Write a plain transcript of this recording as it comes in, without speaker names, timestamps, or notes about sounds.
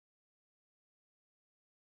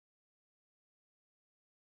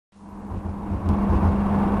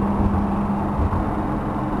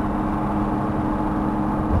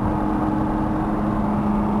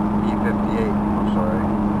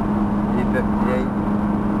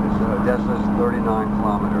Odessa's 39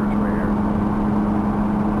 kilometers right here.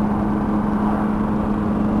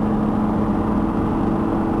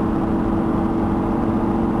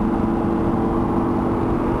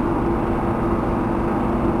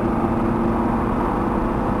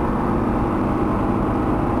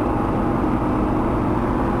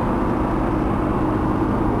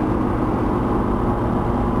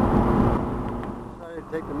 Decided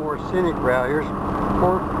to take the more scenic route. Here's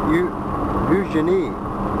Port Eugenie.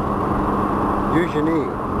 This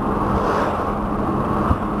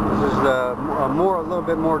is a little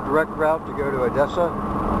bit more direct route to go to Odessa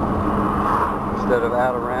instead of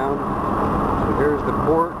out around. So here's the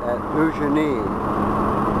port at Eugenie.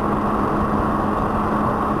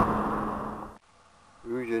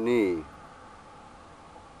 Eugenie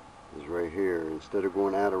is right here. Instead of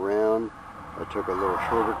going out around, I took a little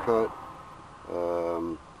shorter cut.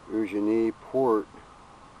 Eugenie port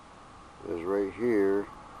is right here.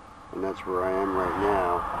 And that's where I am right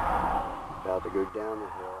now, about to go down the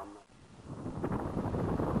hill.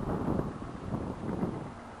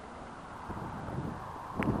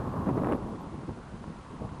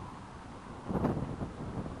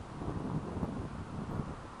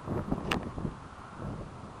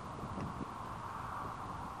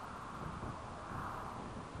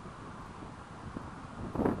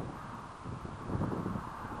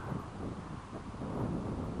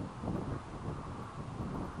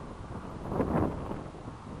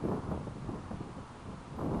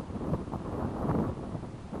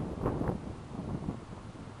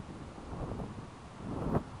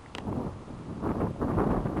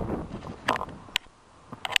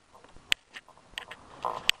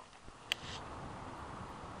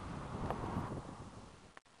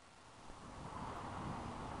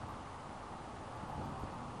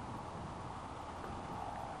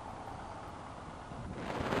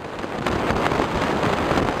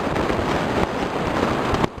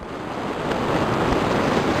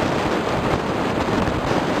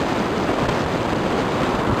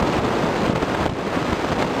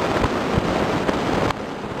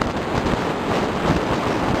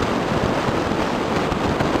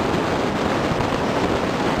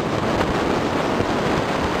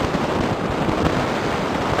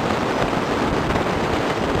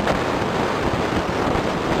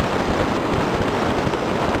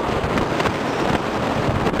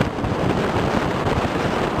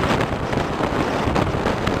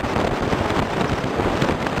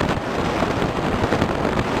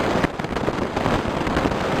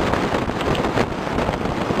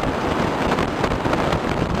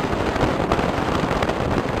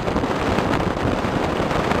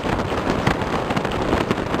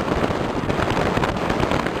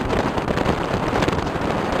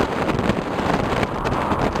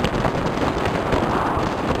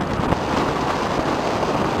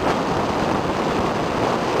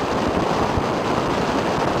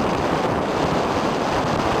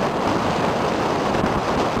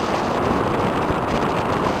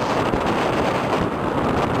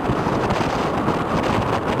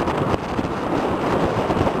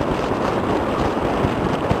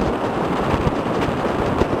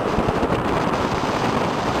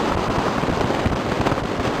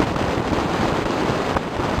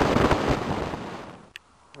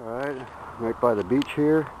 Right by the beach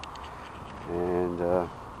here, and there's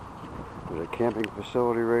a camping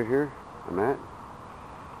facility right here I'm at.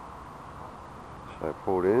 So I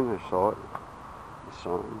pulled in, I saw it, the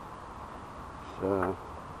sign.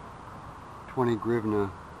 It's 20 hryvnia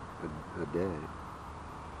a day.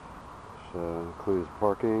 So includes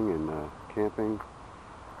parking and camping.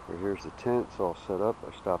 Right here's the tent, it's all set up.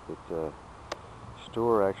 I stopped at the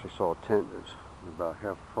store, I actually saw a tent that's about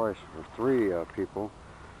half the price for 3 people.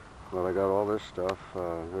 Well, I got all this stuff.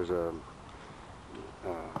 There's a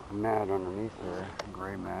mat underneath there, a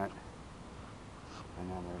gray mat. And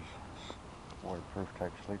then there's waterproof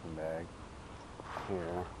type sleeping bag here.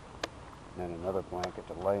 And then another blanket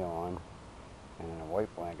to lay on. And then a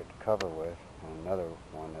white blanket to cover with. And another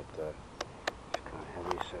one that is kind of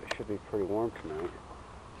heavy, so it should be pretty warm tonight.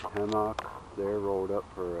 Hammock there rolled up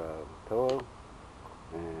for a pillow.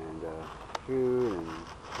 And food and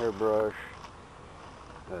hairbrush.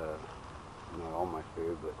 Not all my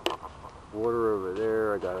food, but water over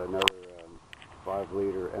there. I got another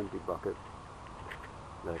 5-liter empty bucket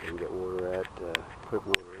that I can get water at, put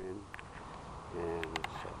water in, and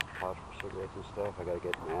pots for cigarettes and stuff. I got to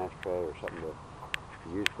get an ashtray or something to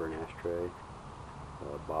use for an ashtray,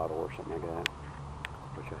 a bottle or something like that,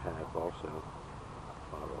 which I have also,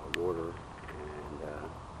 a bottle of water, and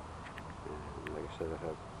like I said, I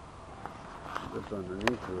have this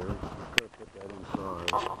underneath here. I could have put that inside.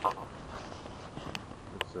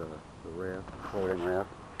 the raft, floating raft.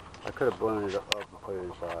 I could have blown it up and put it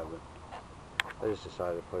inside, but I just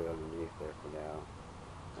decided to put it underneath there for now.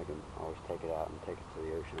 I can always take it out and take it to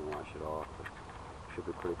the ocean and wash it off. But should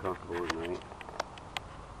be pretty comfortable tonight.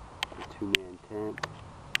 A 2-man tent.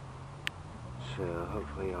 So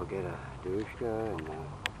hopefully I'll get a douchka, and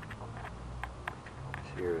this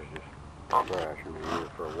here is just trash. I mean, here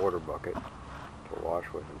for a water bucket to wash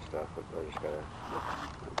with and stuff, but I just gotta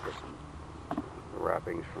put some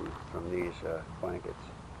wrappings from these blankets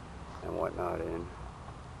and whatnot in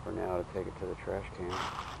for now to take it to the trash can.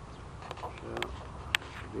 So it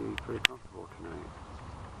should be pretty comfortable tonight.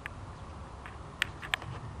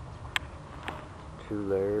 2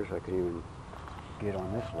 layers. I could even get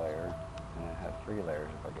on this layer, and I have 3 layers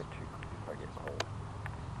if I get cold.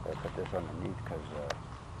 I put this underneath because the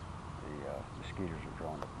mosquitoes are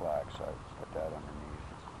drawn to black, so I put that underneath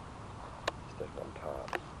instead of on top.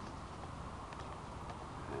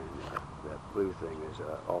 And that blue thing is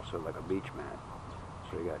also like a beach mat.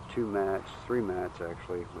 So you got 2 mats, 3 mats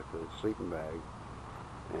actually, with the sleeping bag,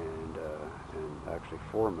 and actually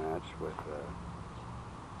 4 mats with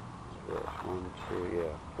this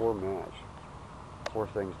 4 mats, 4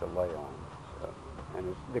 things to lay on. So, and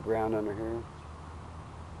it's the ground under here.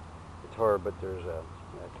 It's hard, but there's I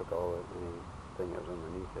took all anything that was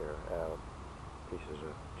underneath there out, pieces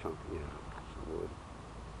of chunky, wood,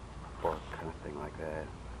 bark kind of thing like that.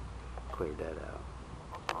 Cleared that out.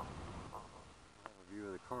 I have a view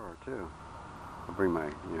of the car too. I'll bring my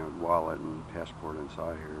wallet and passport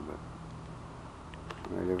inside here, but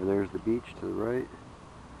right over there's the beach to the right.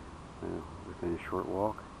 Within a short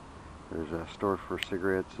walk. There's a store for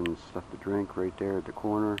cigarettes and stuff to drink right there at the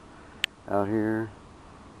corner out here,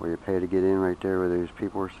 where you pay to get in, right there where those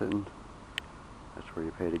people are sitting. That's where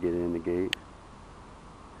you pay to get in the gate.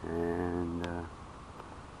 And it's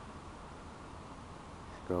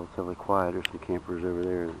relatively quiet. There's some campers over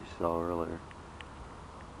there that you saw earlier.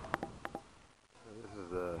 So this is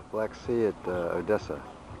the Black Sea at Odessa,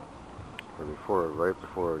 or right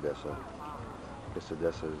before Odessa. I guess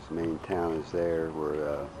Odessa's main town is there,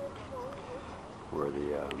 where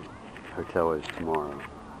the hotel is tomorrow.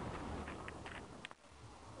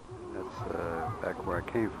 That's back where I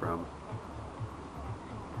came from,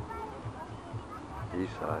 the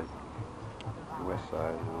east side, the west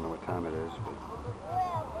side. I don't know what time it is, but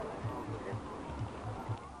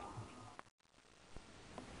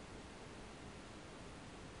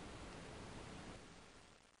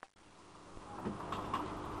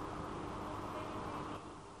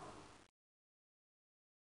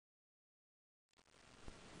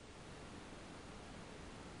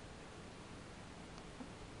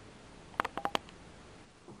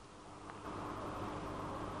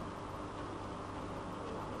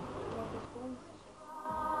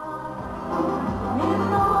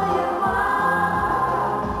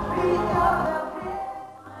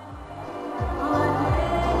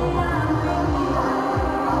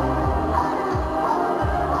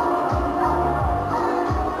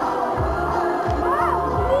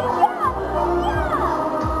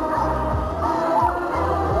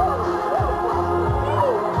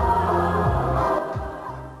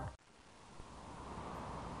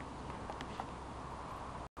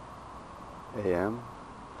AM,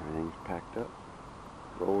 everything's packed up,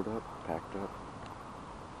 rolled up, packed up.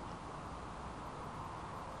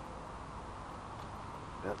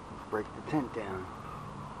 About to break the tent down.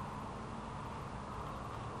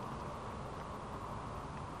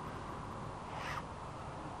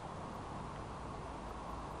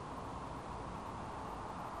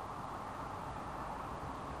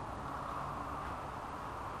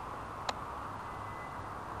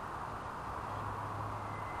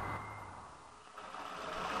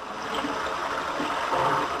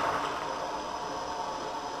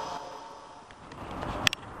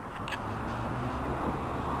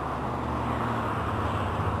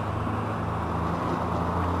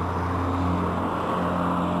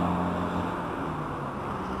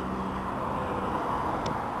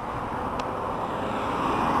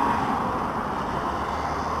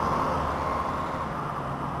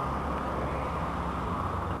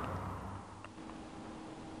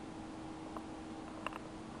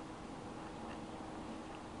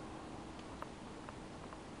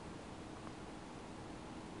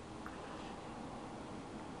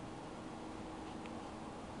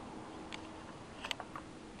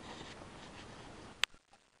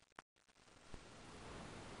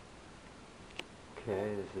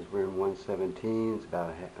 Okay, this is room 117. It's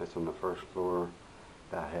it's on the first floor,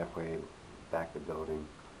 about halfway back of the building.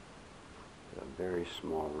 It's a very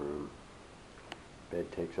small room.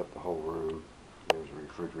 Bed takes up the whole room. There's a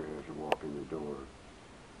refrigerator as you walk in the door.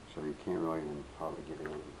 so you can't really even probably get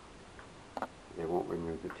in. They won't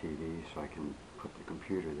remove the TV, so I can put the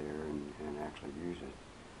computer there and actually use it.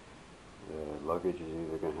 The luggage is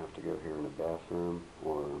either going to have to go here in the bathroom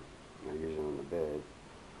or use it on the bed.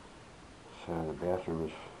 So the bathroom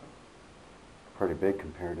is pretty big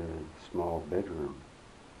compared to the small bedroom.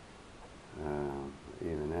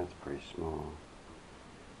 Even that's pretty small.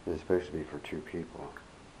 It's supposed to be for 2 people.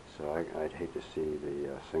 So I'd hate to see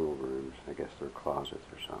the single rooms. I guess they're closets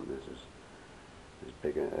or something. This is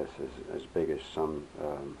as big as some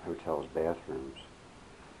hotels' bathrooms.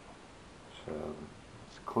 So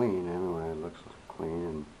it's clean anyway. It looks clean,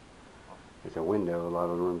 and it's a window. A lot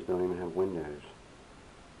of the rooms don't even have windows.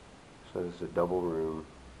 So this is a double room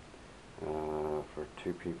for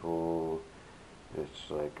 2 people. It's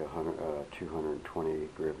like 220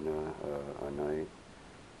 grivna a night.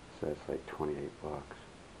 So it's like $28.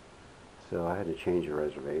 So I had to change the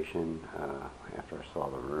reservation after I saw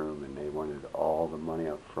the room, and they wanted all the money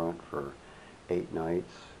up front for 8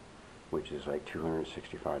 nights, which is like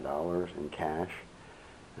 $265 in cash.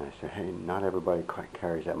 And I said, hey, not everybody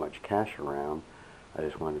carries that much cash around. I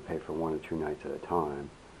just wanted to pay for 1 or 2 nights at a time,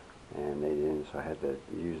 and they didn't, so I had to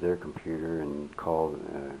use their computer and call,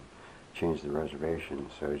 change the reservation.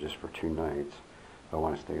 So it was just for 2 nights. If I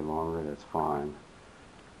want to stay longer, that's fine.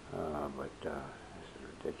 But this is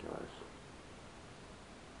ridiculous.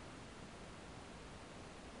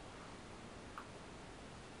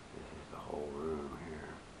 Whole room here.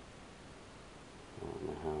 I don't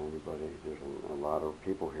know how anybody, there's a lot of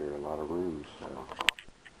people here, a lot of rooms, so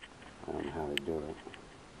I don't know how they do it.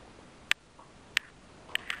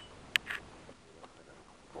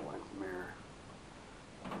 Full-length mirror.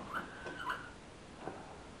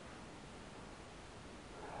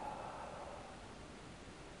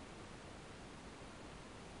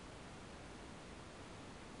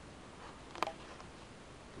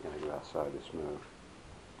 Gotta go outside to smoke.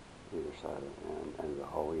 Either side, and the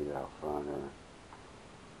hole either out front or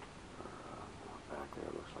back there.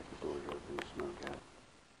 Looks like the door's open to smoke at.